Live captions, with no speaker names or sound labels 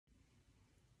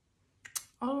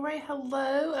All right,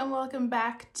 hello and welcome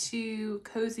back to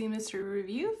Cozy Mystery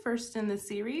Review, first in the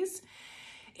series.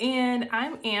 And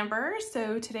I'm Amber,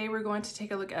 so today we're going to take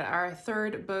a look at our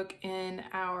third book in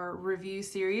our review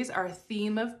series, our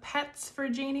theme of pets for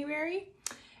January.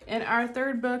 And our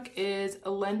third book is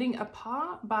Lending a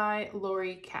Paw by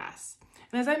Laurie Cass.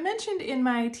 And as I mentioned in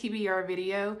my TBR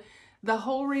video, the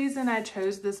whole reason I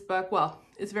chose this book, well,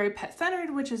 it's very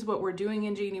pet-centered, which is what we're doing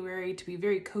in January, to be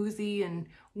very cozy and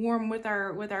warm with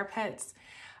our pets.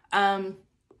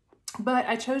 But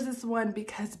I chose this one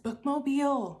because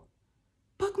Bookmobile.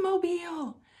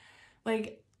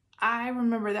 Like, I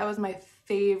remember that was my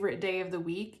favorite day of the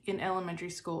week in elementary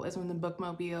school, is when the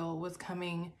Bookmobile was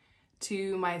coming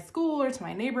to my school or to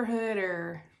my neighborhood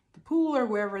or the pool or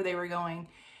wherever they were going.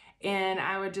 And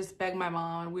I would just beg my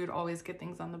mom, and we would always get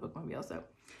things on the Bookmobile. So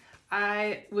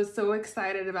I was so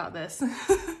excited about this.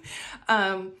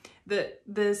 In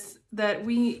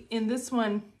this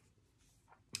one,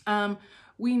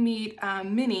 we meet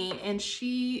Minnie, and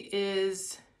she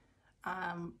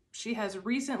has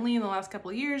recently, in the last couple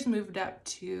of years, moved up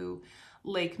to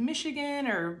Lake Michigan,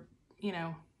 or, you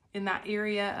know, in that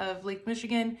area of Lake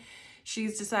Michigan.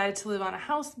 She's decided to live on a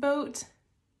houseboat.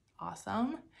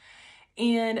 Awesome.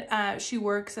 And she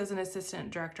works as an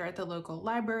assistant director at the local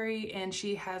library, and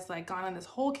she has gone on this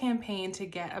whole campaign to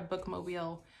get a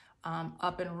Bookmobile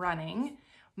up and running,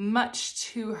 much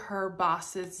to her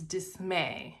boss's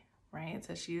dismay, right?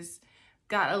 So she's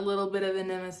got a little bit of a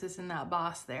nemesis in that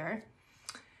boss there,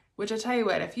 which I tell you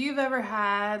what, if you've ever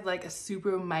had a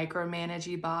super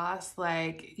micromanagey boss,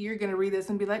 you're gonna read this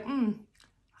and be like,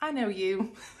 I know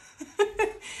you.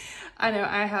 I know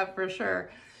I have for sure.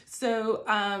 So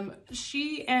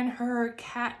she and her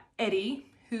cat Eddie,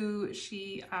 who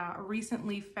she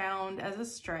recently found as a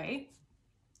stray,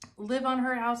 live on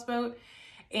her houseboat,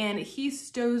 and he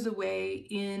stows away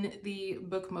in the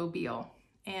Bookmobile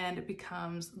and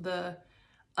becomes the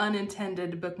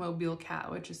unintended Bookmobile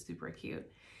cat, which is super cute.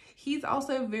 He's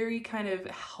also very kind of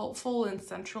helpful and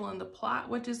central in the plot,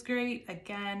 which is great.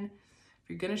 Again, if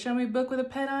you're gonna show me a book with a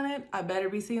pet on it, I better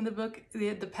be seeing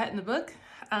the pet in the book.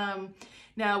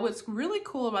 Now, what's really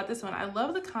cool about this one, I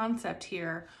love the concept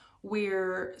here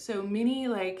where, so Minnie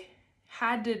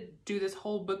had to do this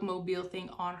whole Bookmobile thing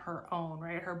on her own,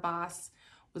 right? Her boss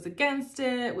was against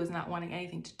it, was not wanting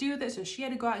anything to do with it, so she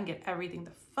had to go out and get everything,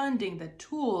 the funding, the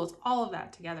tools, all of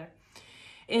that together.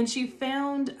 And she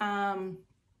found a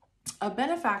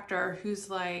benefactor who's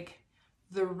the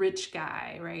rich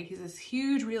guy, right? He's this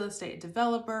huge real estate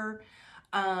developer,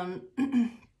 and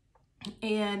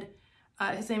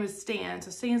his name is Stan.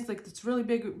 So Stan's this really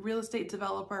big real estate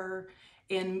developer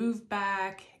and moved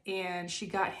back, and she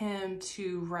got him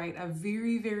to write a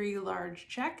very, very large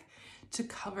check to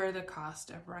cover the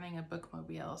cost of running a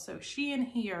Bookmobile. So she and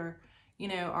he are,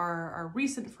 are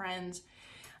recent friends.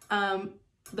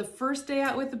 The first day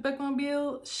out with the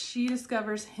Bookmobile, she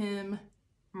discovers him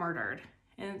murdered.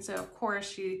 And so of course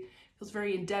she feels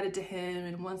very indebted to him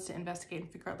and wants to investigate and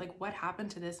figure out what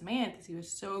happened to this man, because he was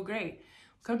so great.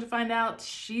 Come to find out,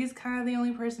 she's kind of the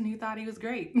only person who thought he was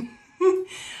great.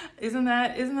 Isn't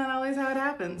that always how it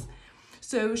happens?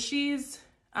 So she's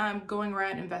going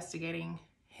around investigating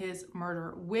his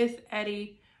murder with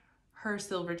Eddie, her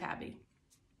silver tabby.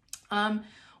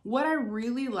 What I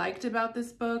really liked about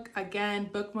this book, again,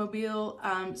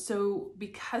 Bookmobile, so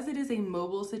because it is a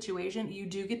mobile situation, you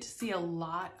do get to see a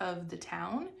lot of the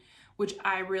town, which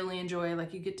I really enjoy.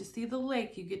 You get to see the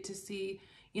lake, you get to see,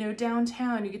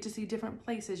 downtown, you get to see different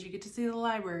places, you get to see the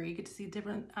library, you get to see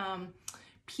different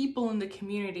people in the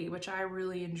community, which I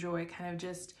really enjoy, kind of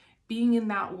just being in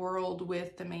that world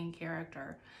with the main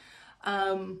character.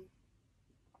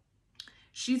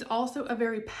 She's also a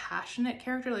very passionate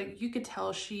character. You could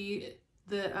tell she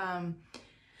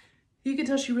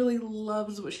really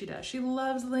loves what she does. She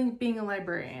loves being a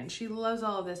librarian. She loves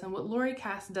all of this. And what Laurie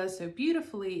Cass does so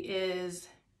beautifully is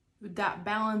that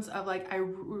balance of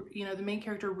the main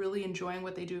character really enjoying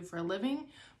what they do for a living,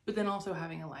 but then also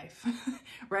having a life,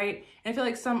 right? And I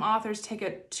feel some authors take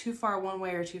it too far one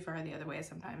way or too far the other way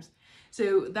sometimes.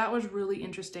 So that was really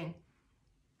interesting.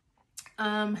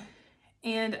 And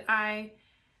I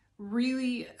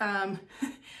really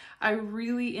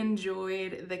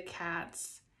enjoyed the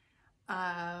cat's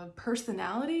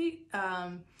personality.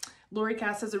 Laurie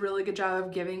Cass does a really good job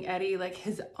of giving Eddie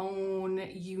his own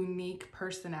unique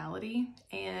personality.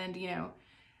 And,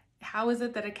 how is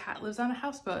it that a cat lives on a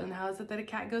houseboat, and how is it that a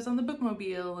cat goes on the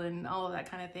Bookmobile, and all of that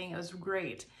kind of thing. It was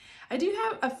great. I do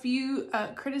have a few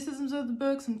criticisms of the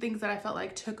book, some things that I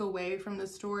felt took away from the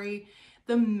story.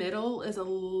 The middle is a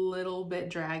little bit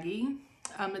draggy.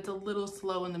 It's a little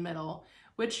slow in the middle,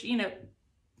 which,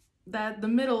 that the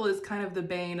middle is kind of the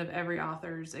bane of every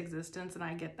author's existence, and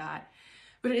I get that.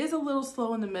 But it is a little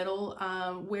slow in the middle,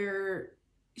 where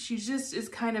she just is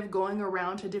kind of going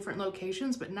around to different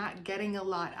locations but not getting a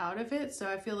lot out of it. So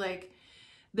I feel like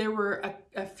there were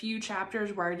a few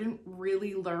chapters where I didn't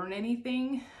really learn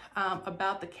anything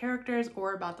about the characters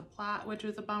or about the plot, which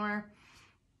was a bummer.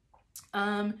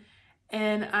 And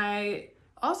I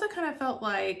also kind of felt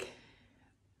like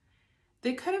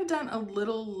they could have done a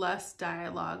little less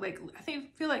dialogue. Like, I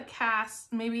feel like Cass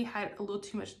maybe had a little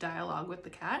too much dialogue with the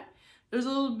cat. There's a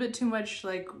little bit too much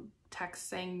like text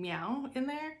saying meow in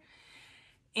there.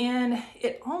 And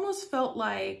it almost felt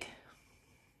like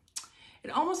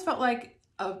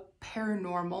a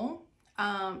paranormal,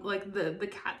 like the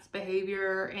cat's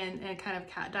behavior and kind of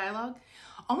cat dialogue,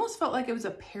 almost felt like it was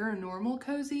a paranormal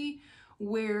cozy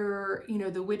where, you know,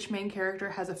 the witch main character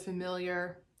has a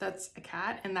familiar that's a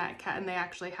cat, and they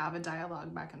actually have a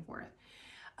dialogue back and forth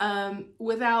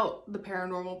without the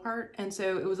paranormal part. And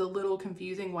so it was a little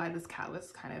confusing why this cat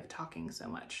was kind of talking so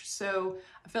much. So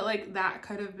I felt like that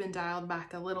could have been dialed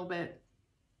back a little bit.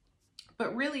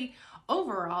 But really,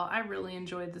 overall, I really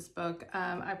enjoyed this book.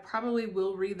 I probably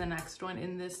will read the next one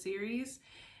in this series,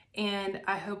 and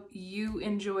I hope you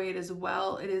enjoy it as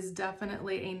well. It is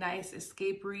definitely a nice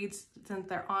escape read since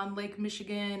they're on Lake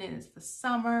Michigan and it's the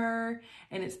summer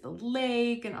and it's the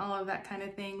lake and all of that kind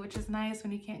of thing, which is nice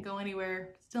when you can't go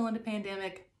anywhere, still in a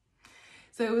pandemic.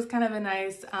 So it was kind of a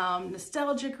nice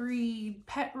nostalgic read,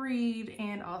 pet read,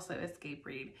 and also escape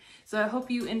read. So I hope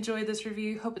you enjoyed this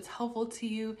review. Hope it's helpful to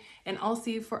you, and I'll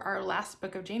see you for our last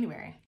book of January.